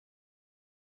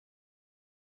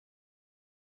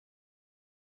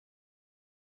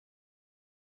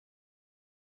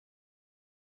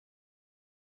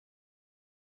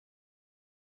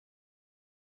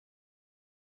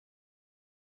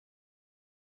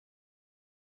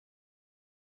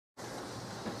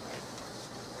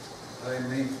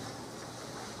Amen.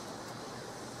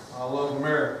 I love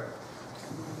America.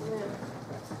 You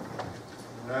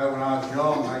know, when I was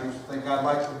young, I used to think I'd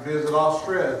like to visit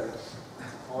Australia.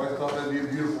 I always thought that'd be a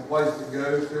beautiful place to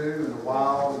go to, and the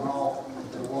wild and all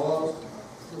it was.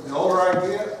 The older I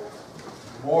get,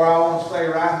 the more I want to stay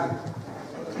right here.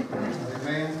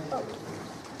 Amen.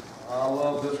 I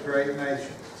love this great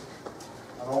nation.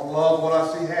 I don't love what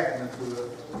I see happening to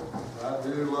it, but I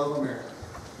do love America.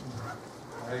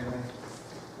 Amen.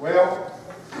 Well,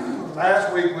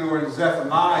 last week we were in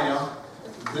Zephaniah.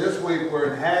 This week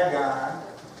we're in Haggai,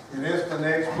 and it's the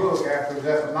next book after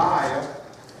Zephaniah.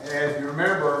 And if you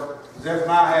remember,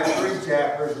 Zephaniah had 3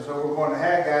 chapters, and so we're going to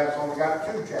Haggai. It's only got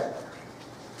 2 chapters.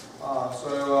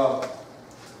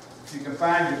 If you can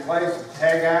find your place, it's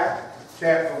Haggai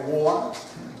chapter 1.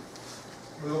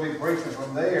 We'll be preaching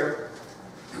from there.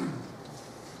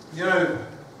 You know,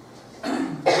 we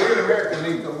in America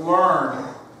need to learn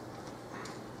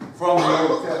from the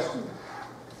Old Testament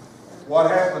what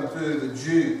happened to the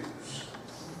Jews,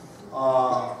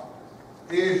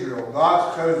 Israel,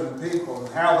 God's chosen people,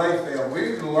 and how they failed. We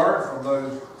need to learn from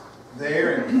those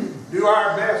there and do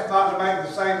our best not to make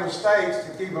the same mistakes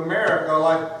to keep America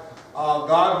like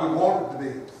God would want it to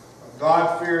be. A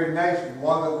God-fearing nation,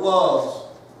 one that loves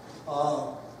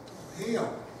Him.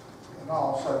 And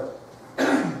also,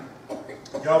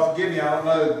 y'all forgive me, I don't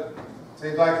know,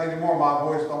 seems like anymore my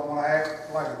voice don't want to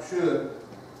act like it should.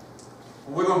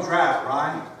 But we're going to try it,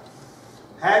 right?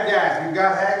 Haggai, if you've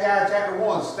got Haggai chapter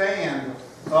 1, stand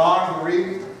to honor the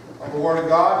reading of the Word of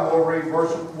God, and we'll read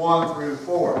verses 1 through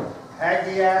 4.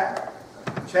 Haggai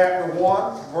chapter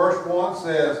 1, verse 1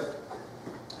 says,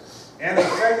 "In the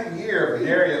 2nd year of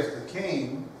Darius the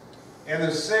king, in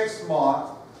the 6th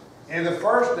month, in the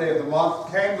 1st day of the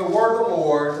month, came the word of the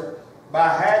Lord by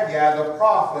Haggai the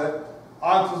prophet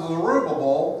unto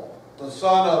Zerubbabel, the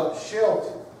son of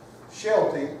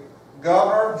Shealtiel,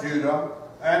 governor of Judah,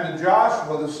 and to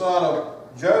Joshua, the son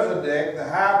of Josedek, the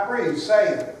high priest,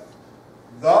 saying,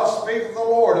 Thus speaketh the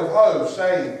Lord of hosts,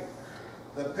 saying,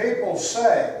 The people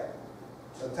say,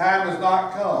 The time is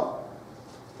not come,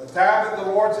 the time that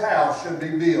the Lord's house should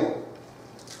be built.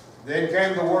 Then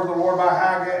came the word of the Lord by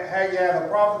Haggai the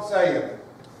prophet, saying,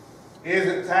 Is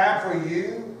it time for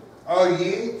you, O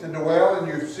ye, to dwell in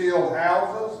your sealed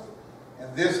houses,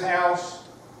 and this house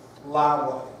lie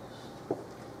waste?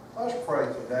 Let's pray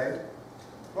today.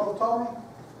 Brother Tony,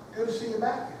 good to see you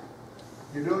back here.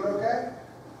 You doing okay?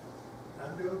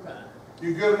 I'm doing fine.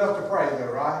 You're good enough to pray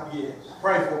though, right? Yes.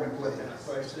 Pray for me, please. Can I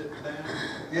pray sitting down?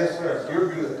 Yes, sir. You're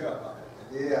good.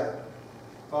 Yeah.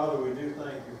 Father, we do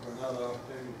thank you for another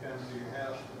opportunity to come to your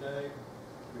house today.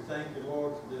 We thank you,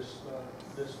 Lord, for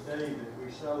this day that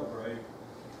we celebrate,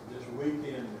 this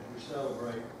weekend that we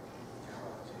celebrate,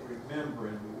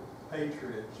 remembering the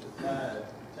patriots that died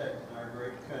protecting our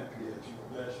great country that you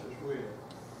blessed us with.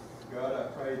 God, I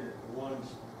pray that the ones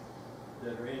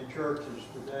that are in churches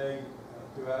today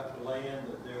throughout the land,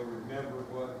 that they'll remember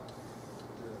what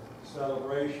the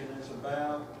celebration is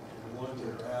about, and the ones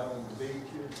that are out on the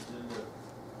beaches and the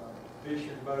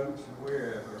fishing boats and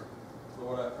wherever.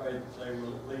 Lord, I pray that they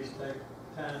will at least take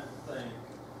time to think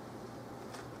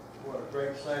what a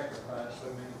great sacrifice so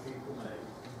many people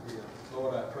made.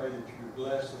 Lord, I pray that you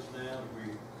bless us now as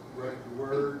we wrote the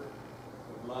word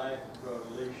of life that Brother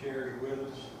Lee shares with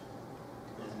us,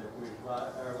 and that we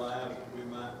light our lives that we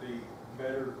might be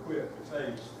better equipped to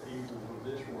face the evils of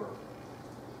this world.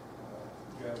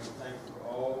 God, we thank you for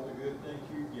all the good things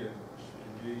you've given us.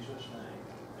 In Jesus' name,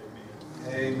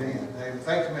 amen. Amen.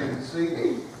 Thank you, man.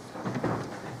 See.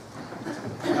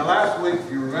 Now, last week,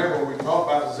 if you remember, we talked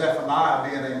about Zephaniah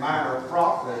being a minor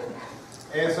prophet.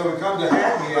 And so we come to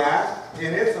Haggai,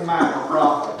 and it's a minor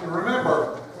prophet. And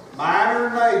remember, minor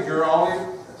and major only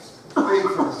speak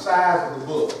to the size of the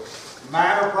book.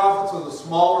 Minor prophets are the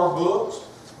smaller books.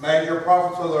 Major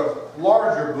prophets are the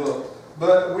larger books.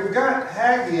 But we've got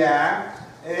Haggai,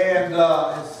 and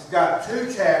it's got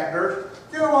 2 chapters.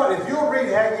 You know what? If you'll read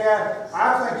Haggai,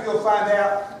 I think you'll find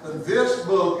out that this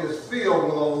book is filled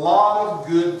with a lot of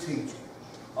good teaching.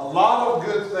 A lot of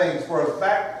good things. For a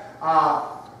fact,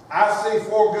 I see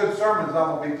 4 good sermons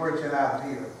I'm going to be preaching out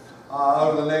here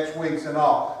over the next weeks and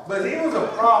all. But he was a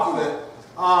prophet.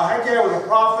 Haggai was a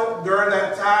prophet during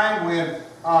that time when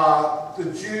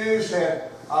the Jews had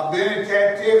been in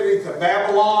captivity to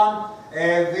Babylon,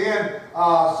 and then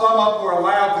some of them were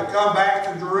allowed to come back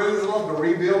to Jerusalem to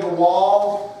rebuild the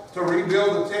walls, to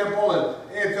rebuild the temple,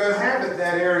 and to inhabit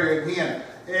that area again.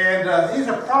 And he's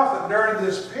a prophet during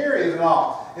this period and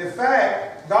all. In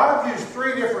fact, God used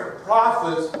 3 different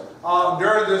prophets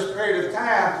during this period of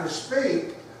time to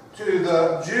speak to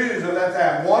the Jews of that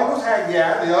time. One was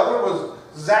Haggai, the other was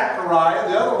Zechariah,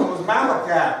 the other one was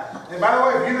Malachi. And by the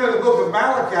way, if you know the book of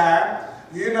Malachi,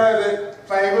 you know that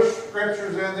famous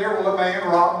scriptures in there, well, a man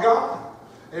robbed God.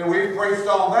 And we've preached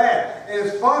on that. And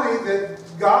it's funny that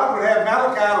God would have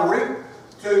Malachi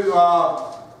to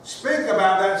speak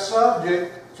about that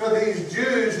subject to these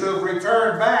Jews who have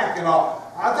returned back and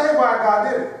all. I'll tell you why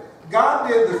God did it. God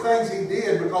did the things He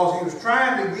did because He was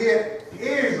trying to get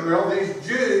Israel, these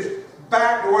Jews,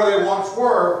 back to where they once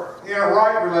were in a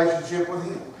right relationship with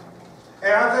Him.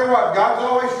 And I'll tell you what, God's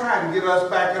always trying to get us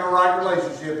back in a right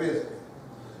relationship, isn't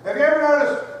He? Have you ever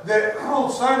noticed that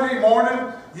on Sunday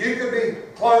morning, you could be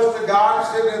close to God,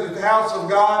 sitting in the house of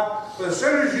God, but as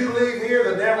soon as you leave here,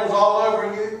 the devil's all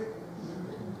over you?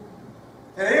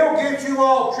 And he'll get you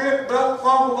all tripped up,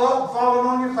 fumbled up, and falling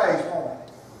on your face, won't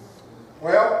he?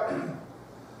 Well,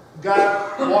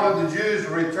 God wanted the Jews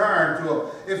to return to Him.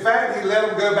 In fact, He let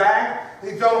them go back.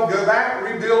 He told them to go back,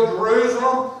 rebuild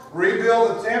Jerusalem,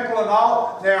 rebuild the temple and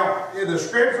all. Now, in the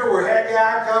scripture where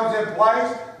Haggai comes in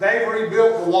place, they've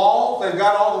rebuilt the walls. They've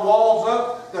got all the walls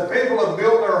up. The people have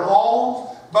built their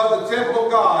homes. But the temple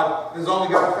of God has only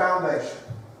got a foundation.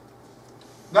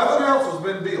 Nothing else has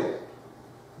been built.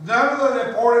 None of the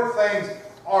important things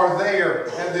are there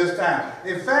at this time.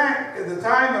 In fact, at the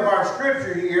time of our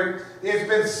scripture here, it's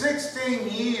been 16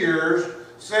 years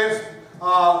since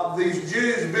these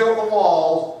Jews built the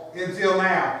walls until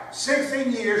now.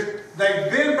 16 years,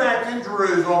 they've been back in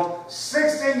Jerusalem,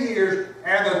 16 years,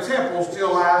 and the temple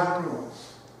still lies in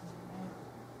ruins.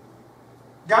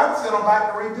 God sent them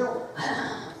back to rebuild it.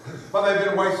 But they've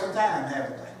been wasting time,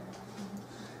 haven't they?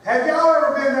 Have y'all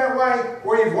ever been that way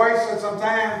where you've wasted some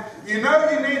time? You know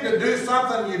you need to do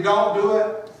something, you don't do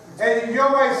it. And you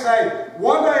always say,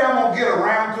 one day I'm going to get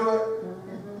around to it.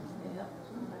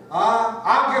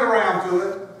 I'll get around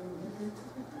to it.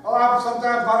 Oh, I'm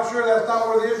sometimes not sure that's not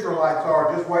where the Israelites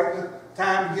are, just waiting the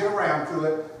time to get around to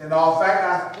it. And all. In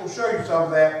fact, I will show you some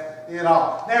of that and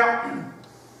all. Now,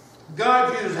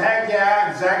 God used Haggai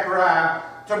and Zechariah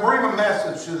to bring a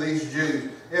message to these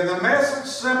Jews. And the message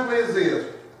simply is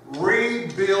this: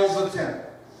 rebuild the temple.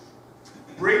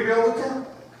 Rebuild the temple.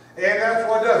 And that's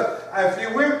what it does. If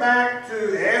you went back to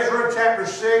Ezra chapter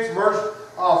 6, verse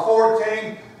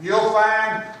 14, you'll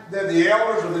find that the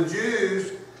elders of the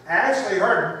Jews actually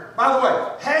heard. By the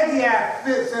way, Haggai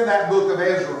fits in that book of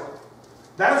Ezra.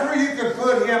 That's where you can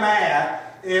put him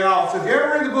at. So if you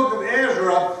ever read the book of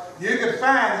Ezra, you can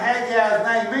find Haggai's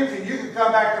name mentioned. You can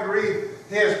come back and read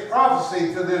his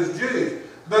prophecy to those Jews.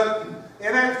 But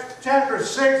in that chapter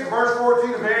 6, verse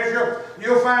 14 of Ezra,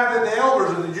 you'll find that the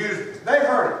elders of the Jews, they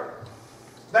heard it.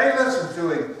 They listened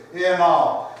to him and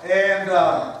all. And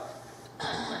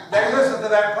they listened to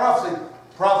that prophecy.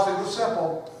 Prophecy was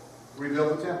simple: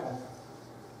 rebuild the temple.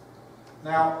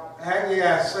 Now,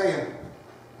 Haggai is saying,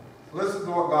 listen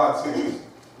to what God says.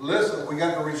 Listen, we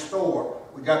got to restore.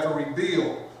 We got to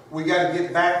rebuild. We got to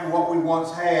get back to what we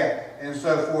once had, and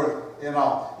so forth and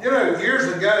all. You know, years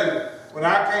ago, when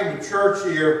I came to church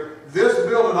here, this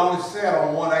building only sat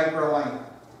on 1 acre of land.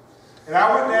 And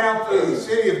I went down to the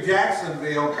city of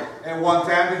Jacksonville at one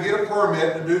time to get a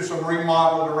permit to do some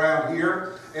remodeling around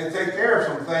here and take care of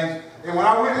some things. And when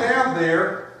I went down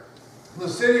there, the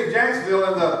city of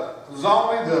Jacksonville, in the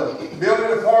zoning, the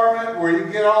building department, where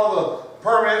you get all the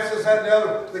permits, this, that, and the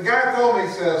other, the guy told me, he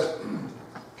says,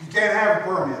 you can't have a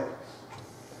permit. I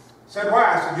said, why?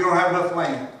 I said, you don't have enough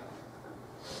land.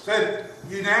 Said,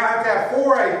 you now have to have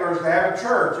 4 acres to have a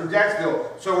church in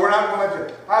Jacksonville, so we're not going to let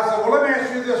you. I said, well, let me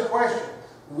ask you this question.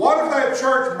 What if that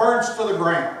church burns to the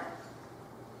ground?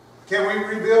 Can we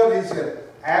rebuild? He said,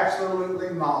 absolutely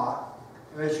not,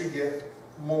 unless you get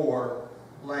more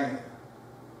land.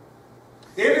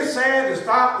 It is sad to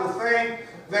stop to think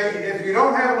that if you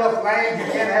don't have enough land,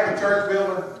 you can't have a church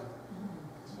building.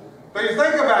 But you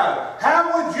think about it.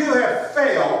 How would you have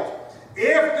felt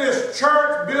if this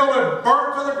church building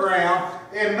burnt to the ground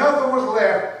and nothing was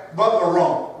left but the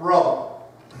rubble?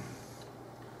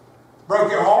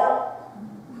 Broke your heart?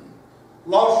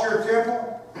 Lost your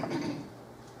temple?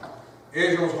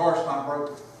 Israel's heart's not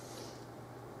broken.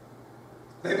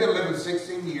 They've been living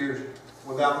 16 years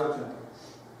without their temple.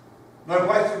 No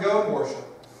place to go and worship.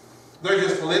 They're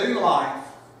just living life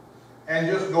and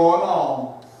just going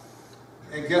on.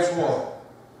 And guess what?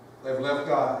 They've left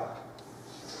God out.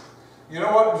 You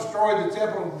know what destroyed the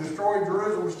temple, destroyed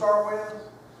Jerusalem to start with?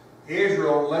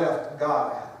 Israel left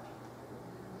God out.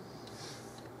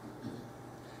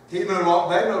 They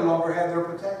no longer had their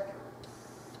protector.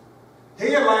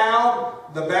 He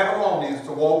allowed the Babylonians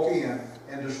to walk in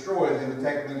and destroy them and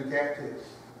take them into captivity.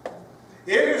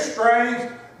 It is strange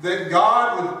that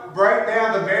God would break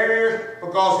down the barriers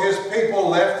because His people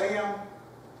left Him?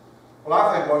 Well,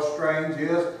 I think what's strange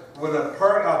is when a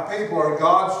people are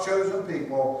God's chosen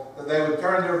people, that they would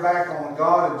turn their back on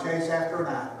God and chase after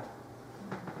an idol.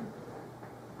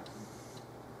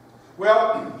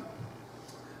 Well,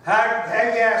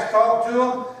 Haggai talked to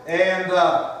them, and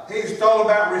he's told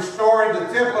about restoring the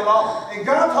temple and all. And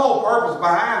God's whole purpose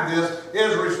behind this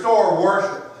is restore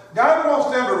worship. God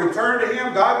wants them to return to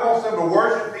Him. God wants them to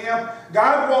worship Him.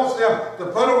 God wants them to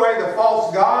put away the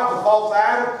false god, the false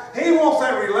idol. He wants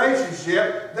that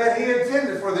relationship that He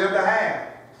intended for them to have.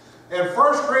 In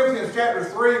 1 Corinthians chapter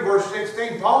 3, verse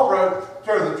 16, Paul wrote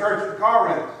to the church at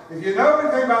Corinth. If you know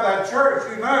anything about that church,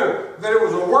 you know that it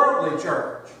was a worldly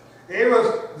church. It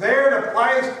was there in a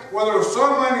place where there were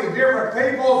so many different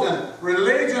peoples and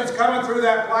religions coming through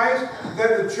that place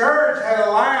that the church had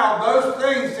allowed those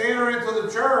things to enter into the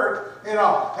church. And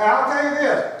I'll tell you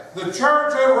this, the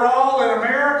church overall in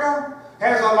America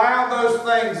has allowed those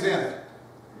things in it.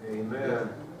 Amen.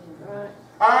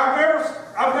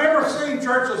 I've never seen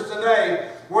churches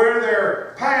today where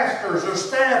their pastors or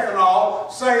staff and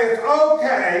all say it's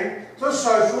okay to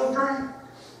social drink.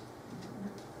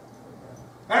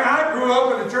 And I grew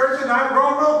up in the church and I've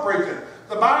grown up preaching.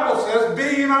 The Bible says,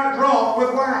 be ye not drunk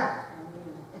with wine.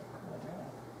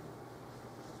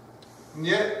 And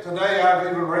yet today I've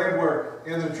even read where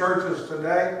in the churches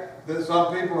today that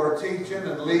some people are teaching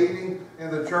and leading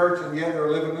in the church and yet they're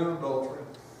living in adultery.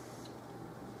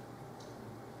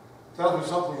 Tells me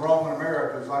something's wrong in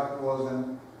America, just like it was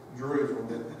in Jerusalem,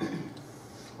 didn't it?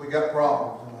 We got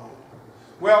problems and all.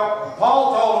 Well,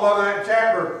 Paul told them in that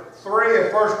chapter 3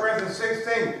 of 1 Corinthians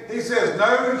 16, he says,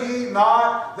 know ye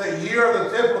not that ye are the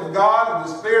temple of God and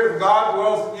the Spirit of God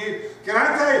dwells in you? Can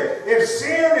I tell you, if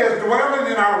sin is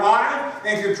dwelling in our life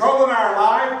and controlling our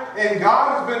life and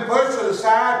God has been pushed to the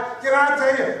side, can I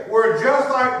tell you, we're just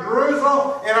like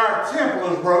Jerusalem and our temple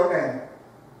is broke down.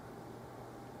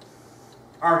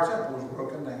 Our temple is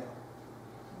broken down.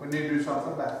 We need to do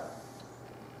something about it.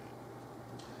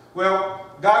 Well,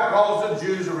 God calls the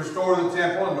Jews to restore the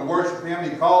temple and to worship Him.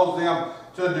 He calls them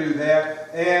to do that.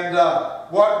 And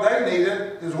what they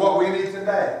needed is what we need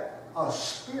today. A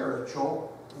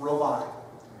spiritual revival.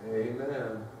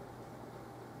 Amen.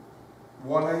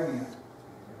 One amen.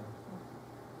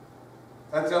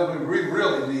 That tells me we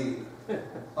really need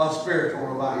a spiritual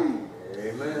revival.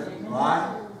 Amen.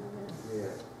 Right? Yeah.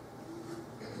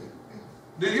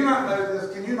 Do you not know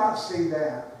this? Can you not see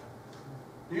that?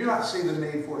 Do you not see the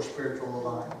need for a spiritual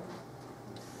revival?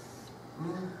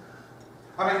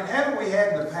 I mean, haven't we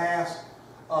had in the past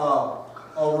a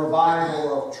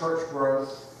revival of church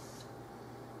growth?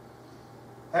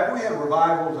 Haven't we had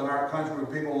revivals in our country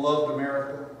where people loved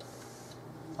America?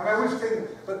 I mean, we've seen,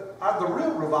 but the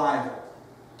real revival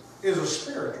is a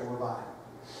spiritual revival,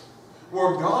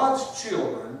 where God's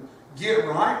children get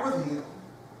right with Him,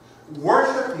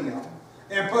 worship Him,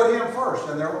 and put Him first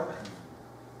in their life.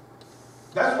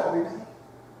 That's what we need.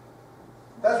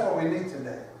 That's what we need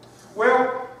today.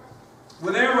 Well,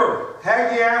 whenever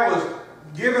Haggai was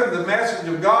given the message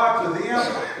of God to them,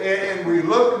 and we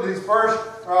look at these first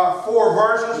 4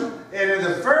 verses, and in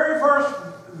the very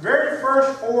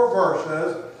first 4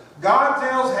 verses, God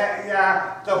tells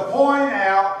Haggai to point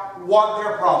out what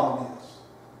their problem is.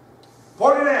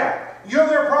 Point it out. You know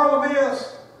what their problem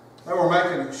is? They were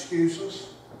making excuses.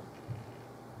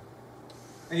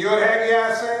 And you know what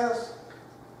Haggai says?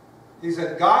 He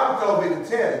said, God told me to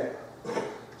tell you,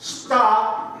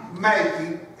 stop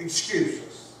making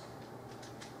excuses.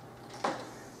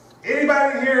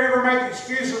 Anybody here ever make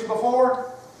excuses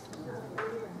before?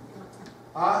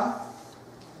 Huh?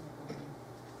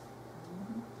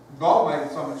 We've all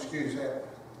made some excuse, haven't we?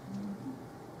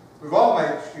 We've all made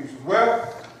excuses. Well,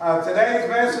 today's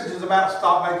message is about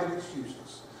stop making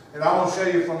excuses. And I want to show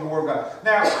you from the Word of God.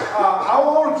 Now, I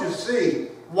want you to see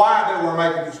why they were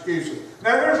making excuses.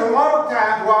 Now, there's a lot of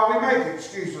times why we make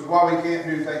excuses, why we can't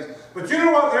do things. But you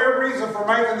know what their reason for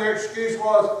making their excuse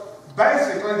was?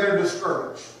 Basically, they're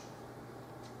discouraged.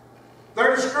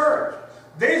 They're discouraged.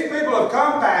 These people have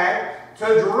come back to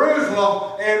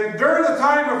Jerusalem, and during the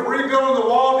time of rebuilding the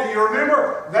wall, do you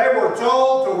remember they were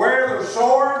told to wear their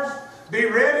swords? Be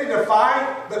ready to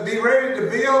fight, but be ready to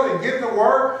build and get to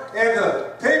work. And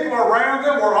the people around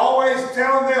them were always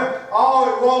telling them,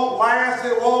 oh, it won't last,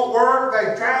 it won't work.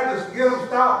 They tried to get them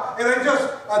stopped. And they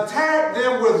just attacked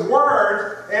them with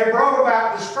words and brought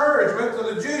about discouragement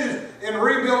to the Jews in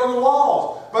rebuilding the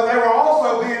walls. But they were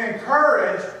also being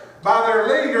encouraged by their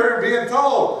leader and being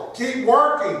told, keep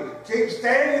working, keep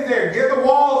standing there, get the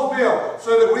walls built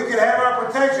so that we can have our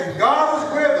protection. God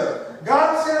is with us.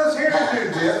 God sent us here to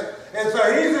do this. And And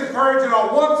so he's encouraging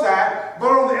on one side,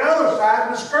 but on the other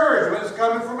side, discouragement is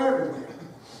coming from everywhere.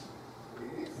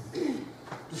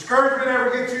 Discouragement ever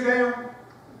get you down?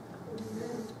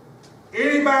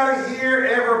 Anybody here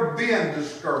ever been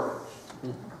discouraged?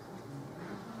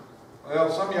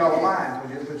 Well, some of y'all are lying because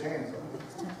you didn't put your hands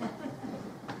up.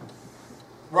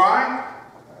 Right?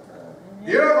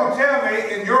 You're not going to tell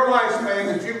me in your lifespan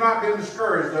that you've not been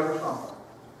discouraged over something.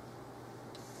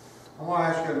 I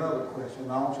want to ask you another question.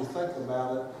 I want you to think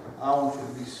about it. I want you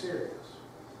to be serious.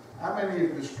 How many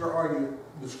of you are you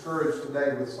discouraged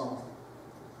today with something?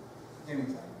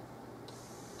 Anything?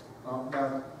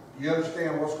 Now, you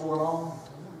understand what's going on?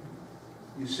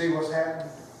 You see what's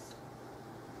happening?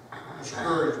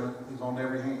 Discouragement is on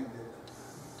every hand.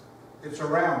 It's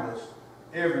around us,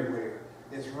 everywhere.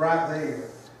 It's right there.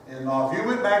 And if you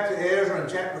went back to Ezra in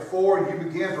chapter 4 and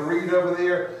you began to read over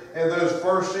there in those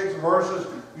first 6 verses,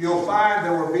 you'll find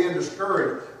that we're being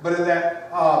discouraged. But in that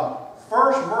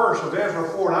first verse of Ezra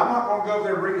 4, and I'm not going to go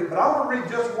there and read it, but I want to read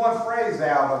just one phrase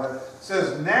out of it. It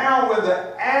says, now when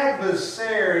the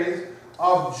adversaries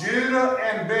of Judah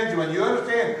and Benjamin, you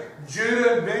understand,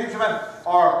 Judah and Benjamin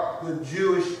are the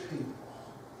Jewish people.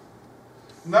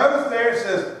 Notice there it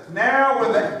says, now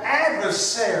when the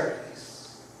adversaries,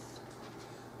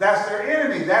 that's their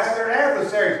enemy, that's their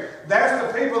adversaries, that's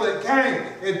the people that came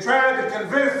and tried to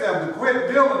convince them to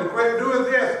quit building, to quit doing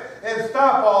this, and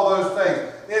stop all those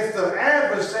things. It's the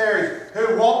adversaries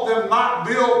who want them not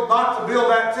to build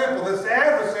that temple. It's the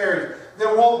adversaries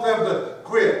that want them to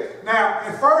quit. Now,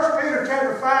 in 1 Peter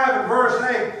chapter 5 and verse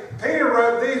 8, Peter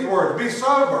wrote these words, be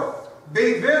sober,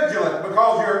 be vigilant,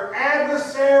 because your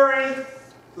adversary,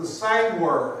 the same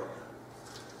word,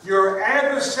 your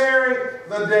adversary,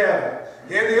 the devil.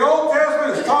 In the Old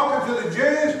Testament, it's talking to the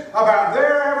Jews about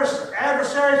their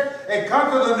adversaries. It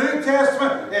comes to the New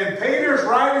Testament, and Peter's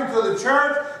writing to the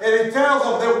church, and he tells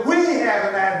them that we have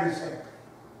an adversary.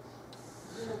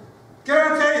 Can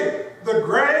I tell you, the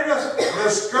greatest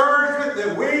discouragement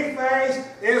that we face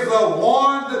is the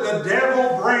one that the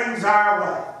devil brings our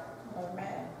way.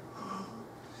 Amen.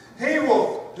 He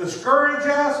will discourage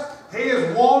us. He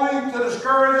is wanting to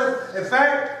discourage us. In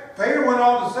fact, Peter went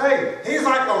on to say, he's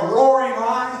like a roaring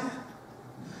lion.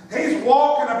 He's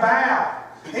walking about.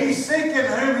 He's seeking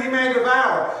whom he may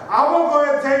devour. I want to go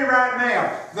ahead and tell you right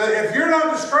now that if you're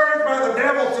not discouraged by the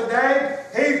devil today,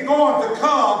 he's going to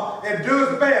come and do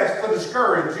his best to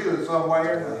discourage you in some way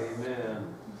or another.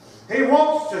 Amen. He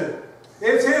wants to.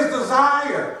 It's his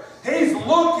desire. He's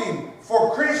looking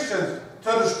for Christians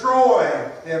to destroy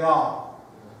him all.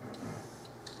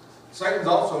 Satan's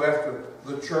also after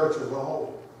the church as a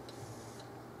whole.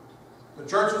 The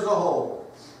church as a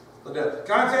whole. The devil.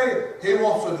 Can I tell you, he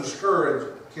wants to discourage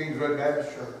Kingswood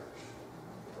Baptist Church.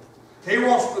 He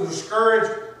wants to discourage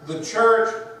the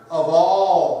church of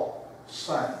all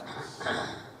saints.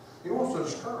 He wants to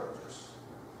discourage us.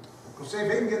 Because see,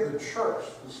 if he can get the church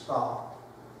to stop,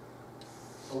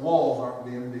 the walls aren't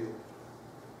being built.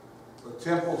 The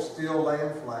temple's still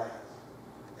laying flat.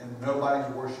 And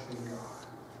nobody's worshiping God.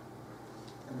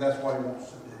 And that's what he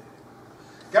wants to do.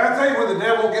 Can I tell you, when the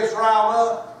devil gets riled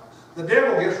up, the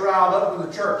devil gets riled up when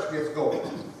the church gets going.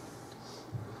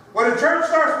 When the church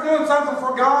starts doing something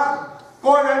for God,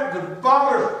 boy, that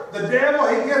bothers the devil.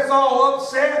 He gets all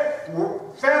upset.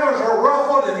 Feathers are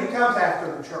ruffled, and he comes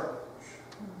after the church.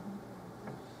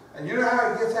 And you know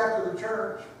how he gets after the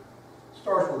church? It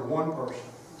starts with one person.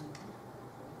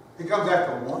 He comes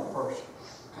after one person.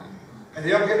 And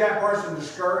he'll get that person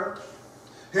discouraged.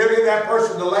 He'll get that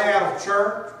person to lay out of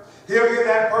church. He'll get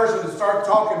that person to start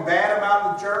talking bad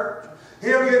about the church.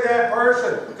 He'll get that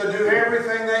person to do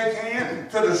everything they can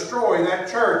to destroy that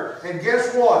church. And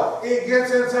guess what? It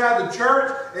gets inside the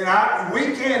church, and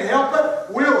we can't help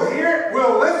it. We'll hear it.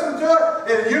 We'll listen to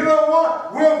it. And you know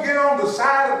what? We'll get on the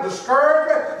side of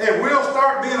discouragement, and we'll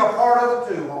start being a part of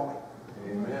it too, won't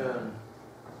we? Amen.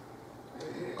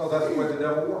 Because that's the way the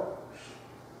devil works.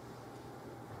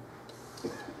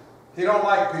 He don't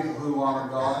like people who honor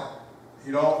God.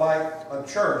 He don't like a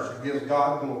church that gives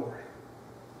God glory.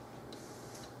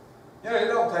 You know, it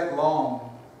don't take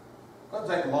long. It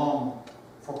doesn't take long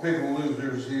for people to lose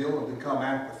their zeal and become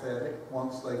apathetic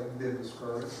once they've been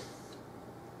discouraged.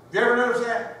 Have you ever noticed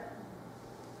that?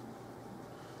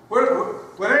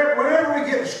 Whenever we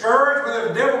get discouraged, whenever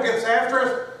the devil gets after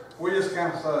us, we just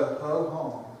kind of say, oh,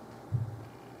 home.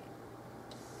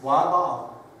 Why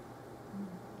bother?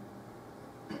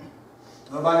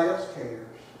 Nobody else cares.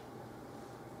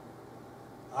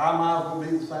 I might as well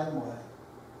be the same way.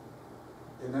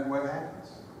 Isn't that what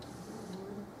happens?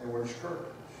 And we're discouraged.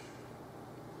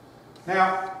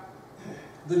 Now,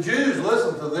 the Jews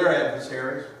listened to their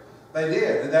adversaries. They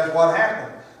did, and that's what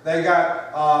happened. They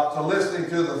got to listening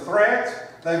to the threats.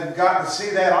 They've got to see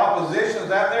that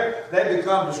opposition's out there. They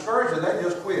become discouraged and they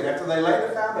just quit. After they laid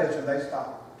the foundation, they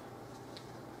stopped.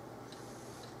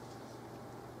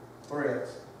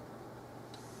 Threats.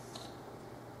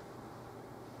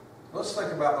 Let's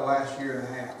think about the last year and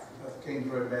a half of Kings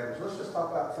Road Baptist. Let's just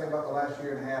think about the last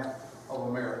year and a half of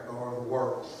America or the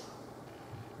world.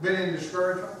 Been in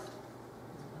discouragement?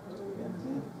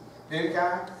 Any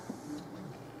kind?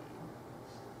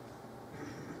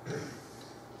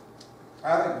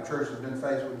 I think the church has been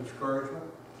faced with discouragement.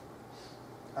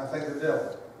 I think the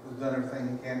devil has done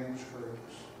everything he can to discourage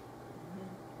us.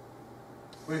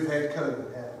 We've had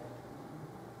COVID, haven't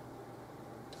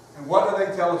we? And what do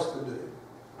they tell us to do?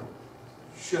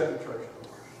 Shut the church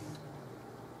doors.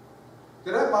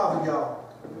 Did that bother y'all?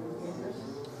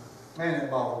 Man, it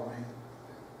bothered me.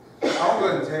 I'm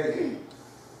going to tell you,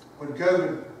 when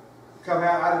COVID come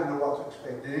out, I didn't know what to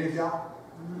expect. Did any of y'all?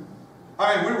 I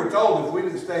mean, we were told if we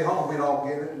didn't stay home, we'd all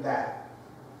get it and die.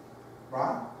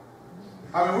 Right?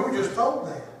 I mean, we were just told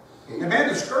that. And man,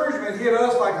 discouragement hit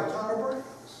us like a ton of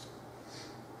bricks.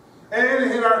 And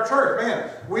it hit our church. Man,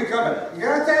 we come in. You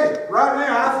got to tell you, right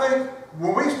now, I think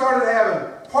when we started having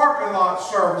parking lot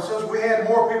services, we had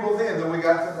more people then than we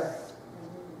got today.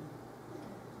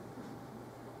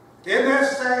 Isn't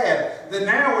that sad that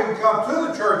now we can come to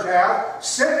the church house,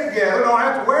 sit together, don't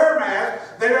have to wear a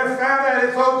mask, they done found out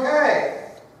it's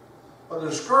okay. But the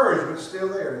discouragement's still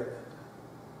there,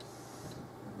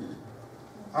 isn't it?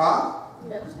 Huh?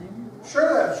 Yes.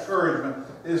 Sure, that discouragement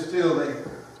is still there.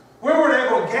 We weren't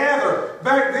able to gather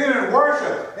back then and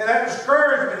worship, and that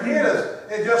discouragement hit us.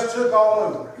 It just took all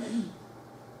over us.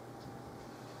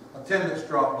 Attendance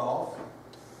dropped off.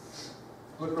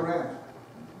 Look around.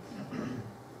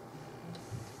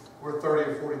 We're 30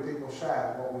 or 40 people shy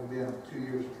of what we've been 2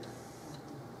 years ago.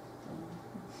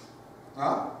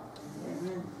 Huh?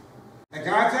 And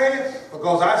can I tell you,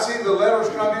 because I see the letters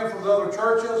come in from the other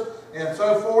churches and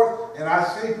so forth, and I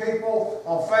see people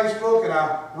on Facebook and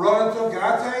I run into them, can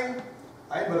I tell you,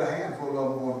 I ain't but a handful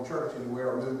of them going to church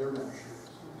anywhere or move their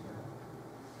memberships.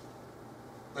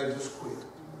 They just quit.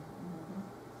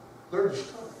 They're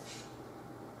discouraged.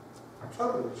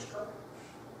 Totally discouraged.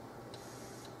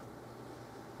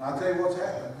 And I'll tell you what's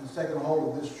happened. It's taken a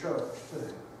hold of this church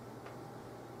too.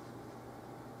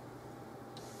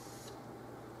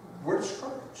 We're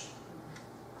discouraged.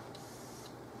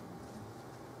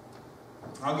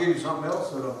 I'll give you something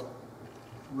else that'll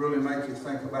really make you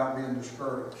think about being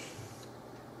discouraged.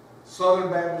 Southern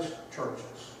Baptist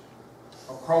churches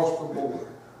across the board,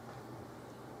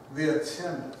 the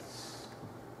attendance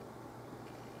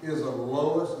is the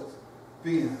lowest it's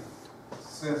been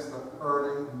since the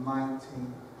early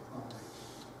 1900s.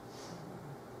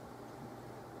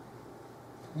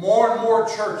 More and more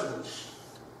churches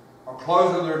are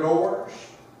closing their doors,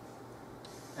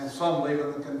 and some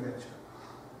leaving the convention.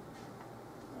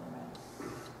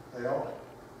 They are.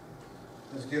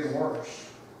 It's getting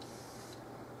worse.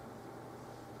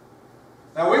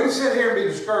 Now we can sit here and be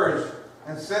discouraged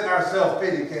and sit in our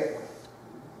self-pity, can't we?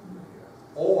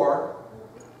 Or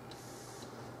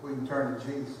we can turn to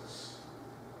Jesus.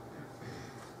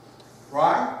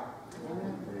 Right?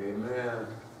 Amen.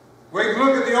 We can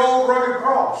look at the old rugged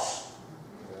cross.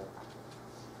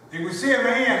 And we see a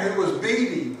man who was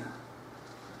beaten,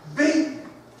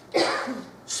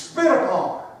 spit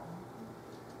upon.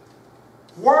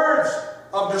 Words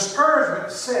of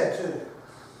discouragement said to him.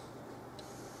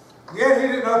 Yet he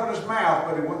didn't open his mouth,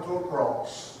 but he went to a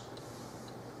cross.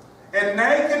 And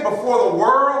naked before the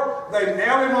world, they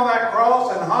nailed him on that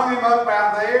cross and hung him up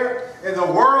out there. And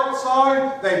the world saw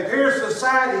him. They pierced his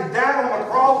side. He died on the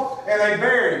cross, and they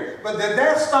buried him. But did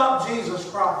that stop Jesus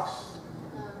Christ?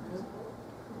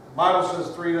 The Bible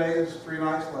says 3 days, 3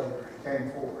 nights later, he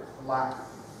came forward alive.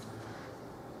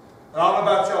 And I don't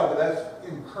know about y'all, but that's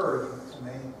encouragement to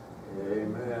me.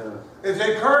 Amen. It's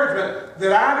encouragement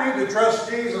that I need to trust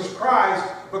Jesus Christ,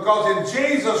 because in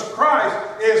Jesus Christ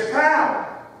is power.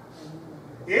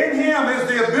 In Him is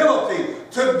the ability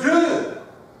to do.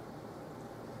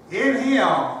 In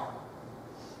Him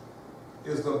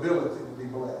is the ability to be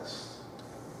blessed.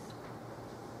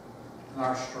 And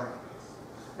our strength.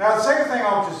 Now the second thing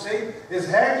I want you to see is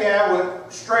Haggai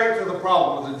went straight to the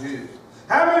problem of the Jews.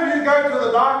 How many of you go to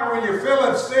the doctor when you're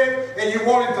feeling sick and you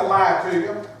want him to lie to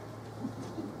you?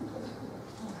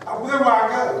 Well, then why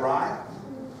go, right?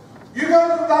 You go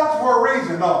to the doctor for a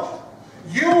reason, don't you?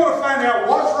 You want to find out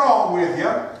what's wrong with you,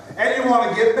 and you want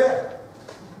to get better.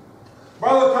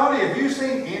 Brother Tony, have you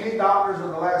seen any doctors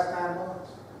in the last 9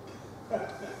 months?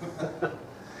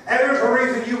 And there's a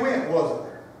reason you went, wasn't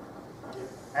there?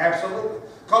 Absolutely.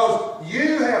 Because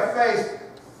you have faced,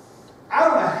 I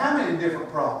don't know how many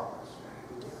different problems.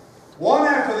 One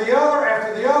after the other,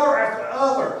 after the other, after the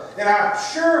other. And I'm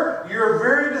sure you're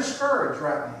very discouraged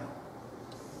right now.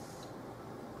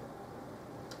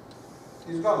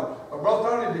 He's going, well, Brother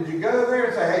Tony, did you go there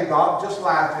and say, hey, Doc, just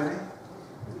lie to me?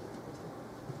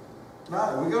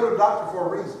 No, we go to a doctor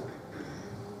for a reason.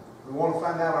 We want to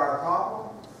find out our problem.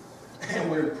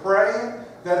 And we're praying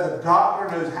that the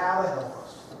doctor knows how to help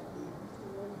us.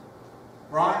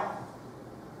 Right?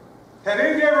 Have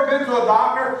any of you ever been to a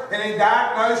doctor and he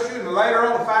diagnosed you and later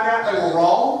on to find out they were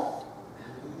wrong?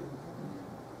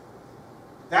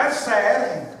 That's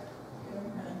sad, ain't it?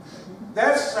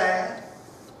 That's sad.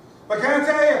 But can I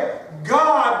tell you,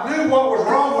 God knew what was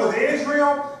wrong with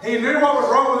Israel. He knew what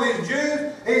was wrong with these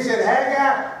Jews. He said,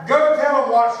 Haggai, go tell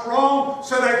them what's wrong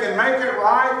so they can make it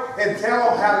right and tell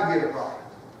them how to get it right.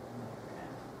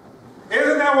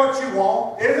 Isn't that what you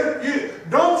want?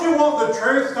 Don't you want the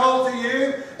truth told to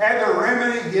you and the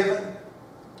remedy given?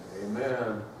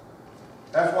 Amen.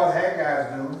 That's what Haggai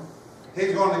is doing.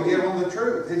 He's going to give them the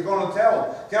truth. He's going to tell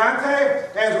them. Can I tell you,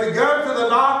 as we go to the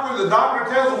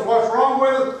doctor tells us what's wrong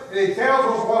with us, and he tells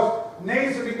us what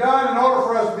needs to be done in order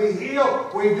for us to be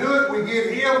healed. We do it, we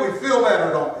get healed, we feel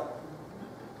better, don't we?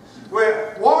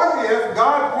 Well, what if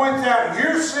God points out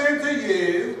your sin to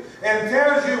you and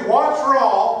tells you what's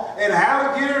wrong and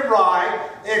how to get it right?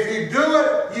 If you do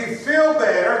it, you feel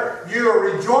better,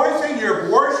 you're rejoicing,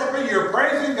 you're worshiping, you're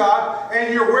praising God,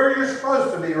 and you're where you're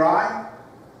supposed to be, right?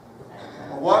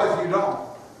 Well, what if you don't?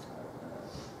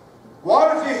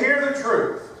 What if you hear the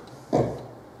truth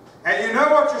and you know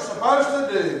what you're supposed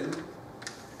to do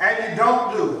and you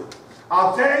don't do it?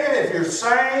 I'll tell you, if you're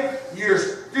saved, you're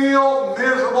still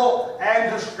miserable and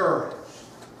discouraged.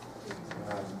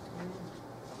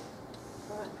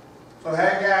 So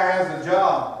Haggai has a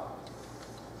job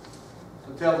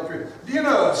to tell the truth. Do you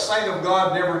know a saint of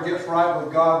God never gets right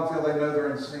with God until they know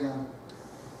they're in sin?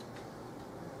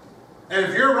 And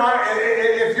if you're right,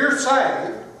 if you're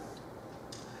saved,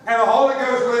 and the Holy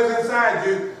Ghost lives inside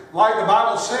you, like the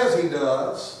Bible says He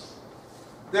does,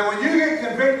 then when you get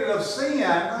convicted of sin,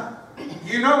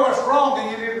 you know what's wrong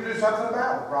and you need to do something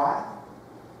about it, right?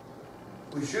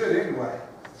 We should anyway.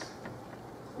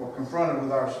 We're confronted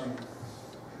with our sin.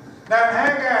 Now in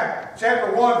Haggai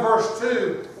chapter 1 verse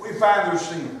 2, we find their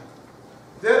sin.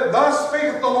 Thus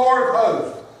speaketh the Lord of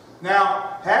hosts.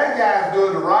 Now, Haggai is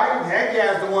doing the writing.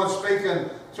 Haggai is the one speaking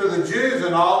to the Jews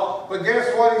and all. But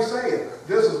guess what he's saying?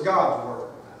 This is God's word.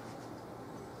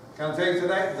 Can I tell you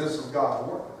today? This is God's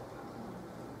word.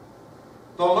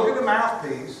 Don't look at the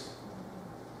mouthpiece.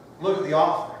 Look at the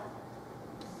author.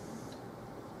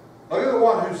 Look at the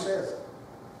one who says it.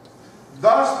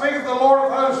 Thus speaketh the Lord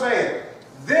of hosts, saying,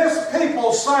 this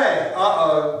people say,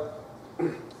 uh-oh,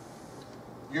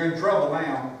 you're in trouble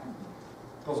now.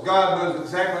 Because God knows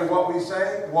exactly what we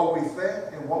say, what we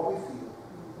think, and what we feel.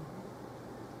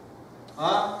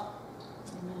 Huh?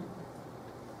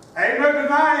 Ain't no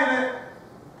denying it.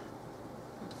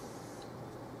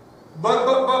 But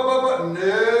no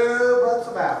buts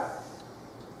about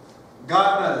it.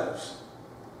 God knows.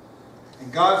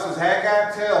 And God says,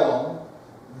 Haggai, tell them,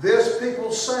 this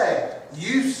people say,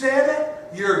 you said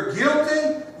it, you're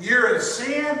guilty, you're in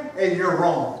sin, and you're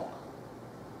wrong.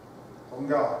 From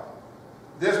God.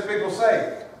 This people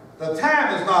say, the time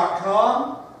has not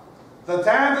come, the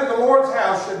time that the Lord's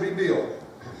house should be built.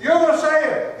 You're going to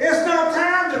say, it's not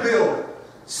time to build it.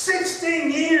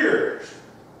 16 years.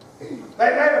 They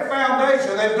laid a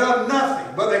foundation, they've done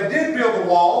nothing. But they did build the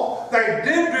wall, they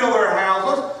did build their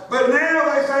houses, but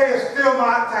now they say it's still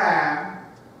not time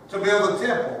to build the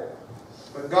temple.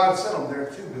 But God sent them there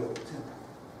to build the temple.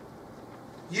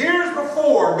 Years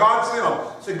before, God sent them.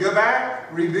 So go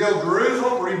back, rebuild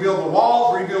Jerusalem, rebuild the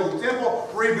walls, rebuild the temple,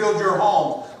 rebuild your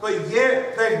homes. But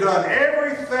yet, they've done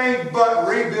everything but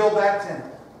rebuild that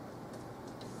temple.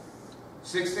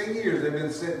 16 years they've been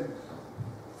sitting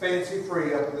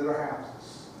fancy-free up in their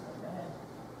houses.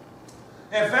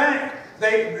 In fact,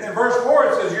 in verse 4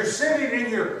 it says, you're sitting in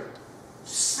your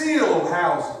sealed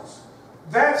houses.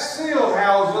 That sealed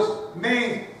houses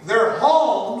mean their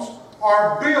homes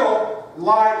are built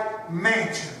like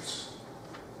mansions.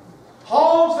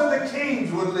 Homes that the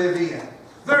kings would live in.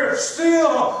 They're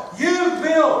still, you've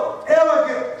built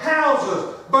elegant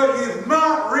houses, but you've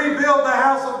not rebuilt the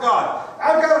house of God.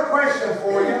 I've got a question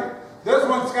for you. This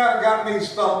one's kind of got me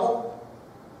stumbled.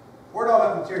 Where'd all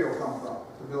that material come from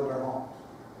to build their homes?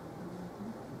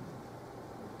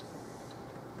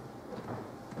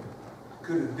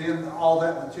 Could it have been all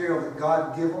that material that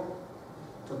God gave them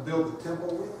to build the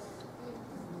temple with?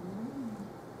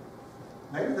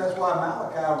 Maybe that's why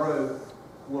Malachi wrote,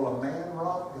 will a man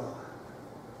rob God?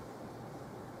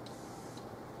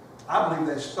 I believe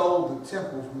they stole the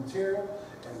temple's material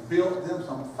and built them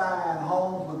some fine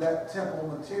homes with that temple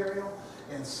material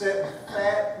and set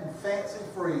fat and fancy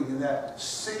free in that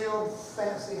sealed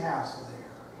fancy house of theirs.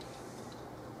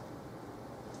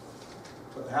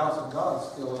 But the house of God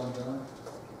is still undone.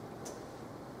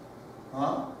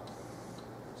 Huh?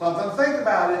 Something to think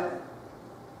about it.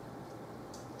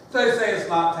 They say it's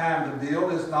not time to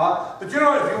build, it's not. But you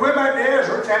know, if you went back to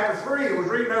Ezra chapter 3, it was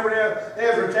reading over there,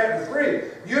 Ezra chapter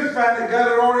 3, you'd find that God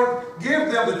had already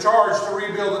given them the charge to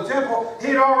rebuild the temple.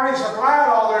 He'd already supplied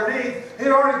all their needs. He'd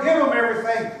already given them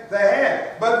everything they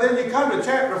had. But then you come to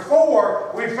chapter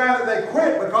 4, we find that they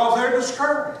quit because they're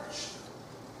discouraged.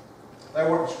 They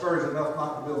weren't discouraged enough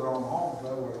not to build their own homes,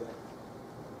 though, were they?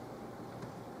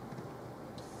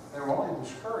 They were only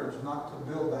discouraged not to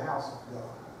build the house of God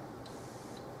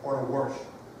or to worship.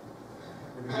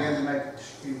 They began to make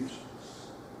excuses.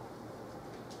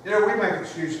 You know, we make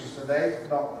excuses today,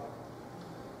 don't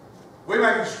we? We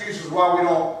make excuses why we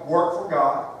don't work for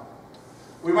God.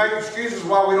 We make excuses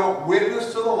why we don't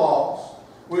witness to the lost.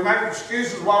 We make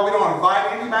excuses why we don't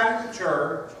invite anybody to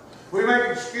church. We make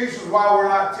excuses why we're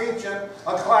not teaching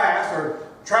a class or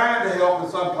trying to help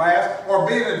in some class or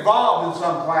being involved in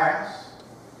some class.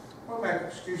 We make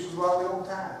excuses why we don't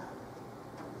tithe.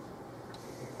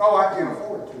 Oh, I can't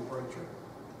afford to, preacher.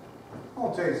 I'm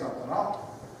going to tell you something.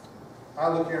 I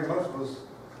look here, most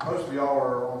of y'all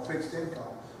are on fixed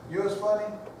income. You know what's funny?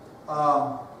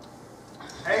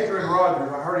 Adrian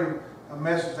Rogers, I heard him, a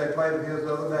message they played of his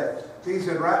the other day. He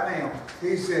said right now,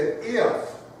 he said,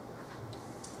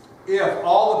 if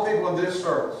all the people in this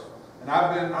service, and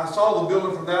I saw the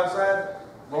building from the outside,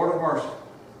 Lord of mercy.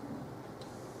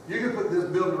 You could put this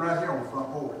building right here on the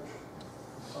front porch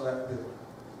of that building.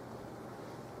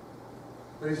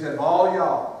 But he said, if all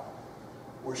y'all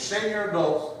were senior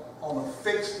adults on a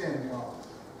fixed income,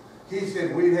 he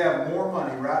said we'd have more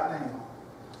money right now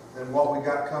than what we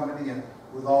got coming in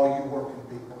with all you working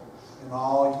people and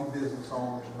all you business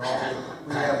owners and all.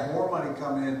 We have more money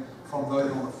coming in from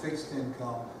those on a fixed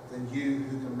income than you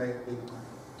who can make big money.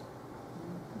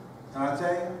 And I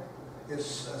tell you,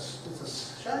 it's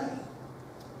a shame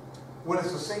when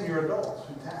it's the senior adults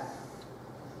who tithe,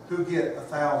 who get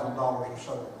 $1,000 or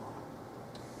so a month.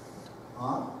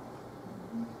 Huh?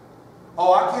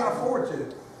 Oh, I can't afford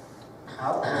to.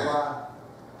 I don't know why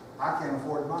I can't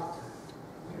afford not to.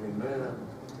 Amen.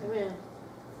 Amen.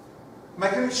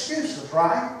 Making excuses,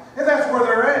 right? And that's where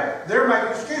they're at. They're making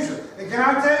excuses. And can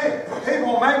I tell you,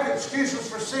 people make excuses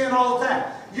for sin all the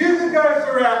time. You can go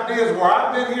throughout this where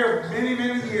I've been here many,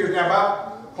 many years now,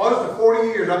 about close to 40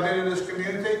 years I've been in this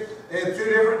community in 2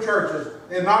 different churches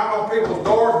and knocked on people's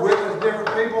doors, witnessed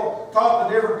different people, talked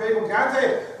to different people. Can I tell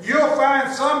you, you'll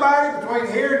find somebody between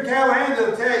here and Callahan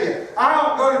that'll tell you, I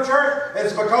don't go to church,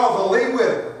 it's because of Lee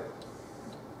Whitaker.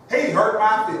 He hurt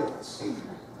my feelings.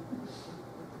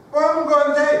 Well, I'm going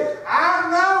to tell you, I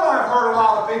know I've hurt a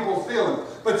lot of people's feelings.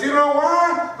 But you know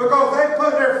why? Because they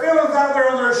put their feelings out there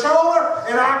on their shoulder,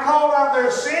 and I called out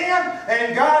their sin,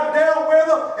 and God dealt with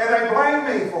them, and they blame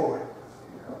me for it.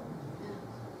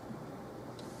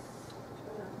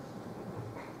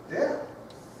 Yeah.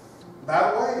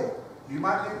 By the way, you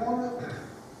might need one of them.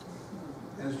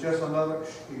 And it's just another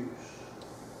excuse.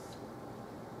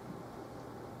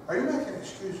 Are you making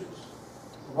excuses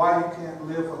for why you can't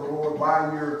live for the Lord,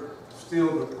 why you're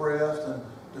still depressed and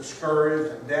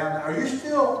discouraged and down? Are you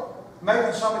still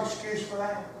making some excuse for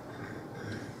that?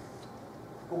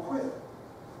 Well, quit.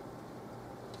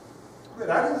 Quit.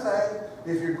 I didn't say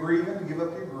if you're grieving, give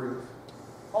up your grief.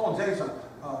 I want to tell you something.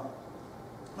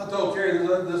 I told Terry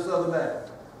this other day.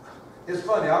 It's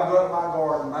funny. I'll go out in my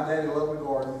garden. My daddy loved my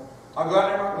garden. I'll go out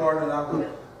there in my garden and I'll go.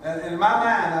 And in my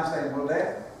mind, I'm saying, well,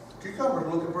 Dad, cucumbers are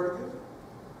looking pretty good.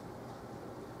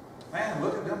 Man,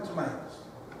 look at them tomatoes.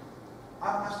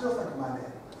 I still think of my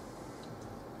daddy.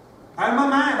 In my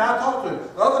mind, I talked to him.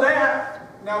 The other day,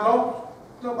 now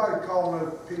nobody call no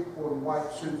people in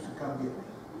white suits to come get me.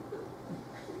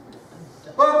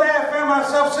 But the day I found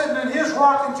myself sitting in his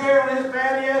rocking chair on his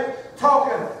patio,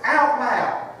 talking out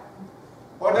loud.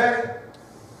 Well, Daddy,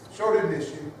 sure did miss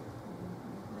you.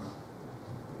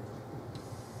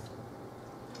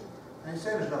 And he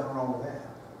said there's nothing wrong with that.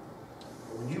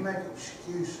 But when you make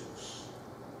excuses,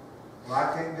 well,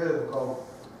 I can't go because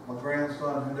my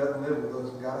grandson who doesn't live with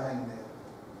us has got a hangnail.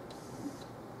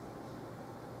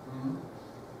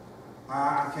 I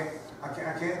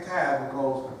can't tithe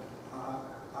because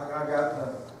I got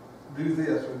to do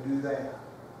this or do that.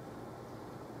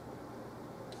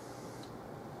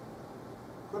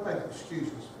 Quit making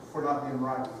excuses for not being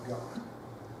right with God.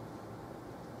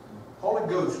 Holy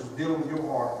Ghost is dealing with your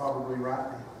heart probably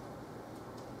right now.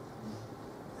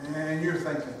 And you're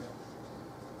thinking,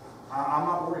 I'm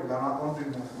not worried about it. I'm not going to do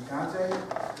nothing. Can I tell you?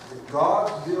 If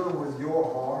God's dealing with your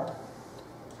heart,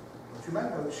 don't you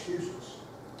make no excuses.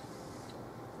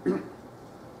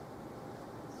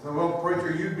 So, well,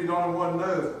 preacher, you'd be the only one to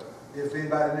know if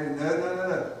anybody knew.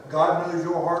 No. God knows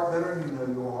your heart better than you know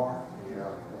your heart.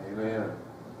 Yeah. Amen.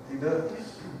 He does.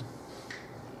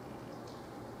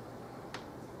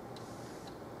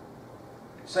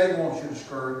 Satan wants you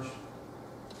discouraged.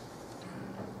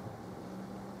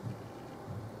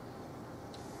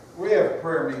 We have a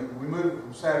prayer meeting. We moved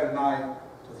from Saturday night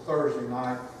to Thursday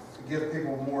night to give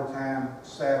people more time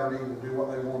Saturday to do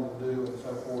what they want to do and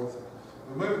so forth.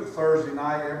 We moved to Thursday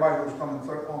night. Everybody was coming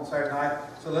on Saturday night,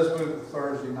 so let's move it to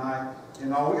Thursday night. You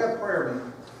know, we got a prayer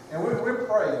meeting, and we're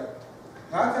praying.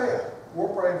 Now, I tell you, we're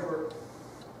praying for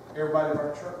everybody in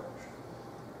our church.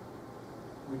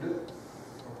 We do.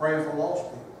 We're praying for lost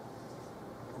people.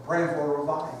 We're praying for a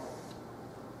revival.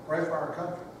 Praying for our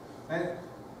country. And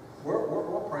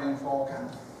we're praying for all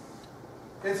kinds.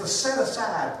 It's a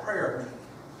set-aside prayer meeting.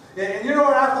 And you know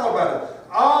what I thought about it?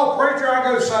 Oh, preacher, I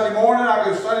go Sunday morning, I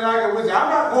go Sunday night, I go Wednesday. I'm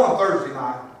not going Thursday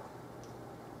night.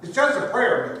 It's just a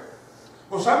prayer meeting.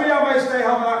 Well, some of y'all may stay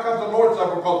home and not come to the Lord's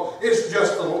Supper because it's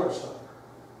just the Lord's Supper.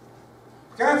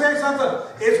 Can I tell you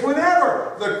something? It's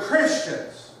whenever the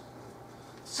Christians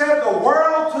set the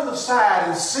world to the side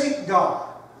and seek God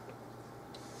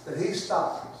that He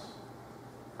stops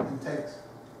and takes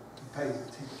and pays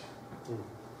attention.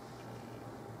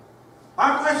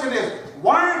 My question is,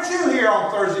 why aren't you here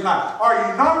on Thursday night?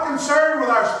 Are you not concerned with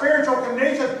our spiritual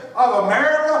condition of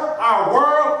America, our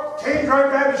world, Kings Road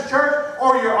Baptist Church,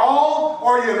 or your own,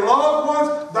 or your loved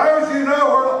ones, those you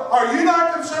know? Are you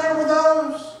not concerned with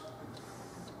those?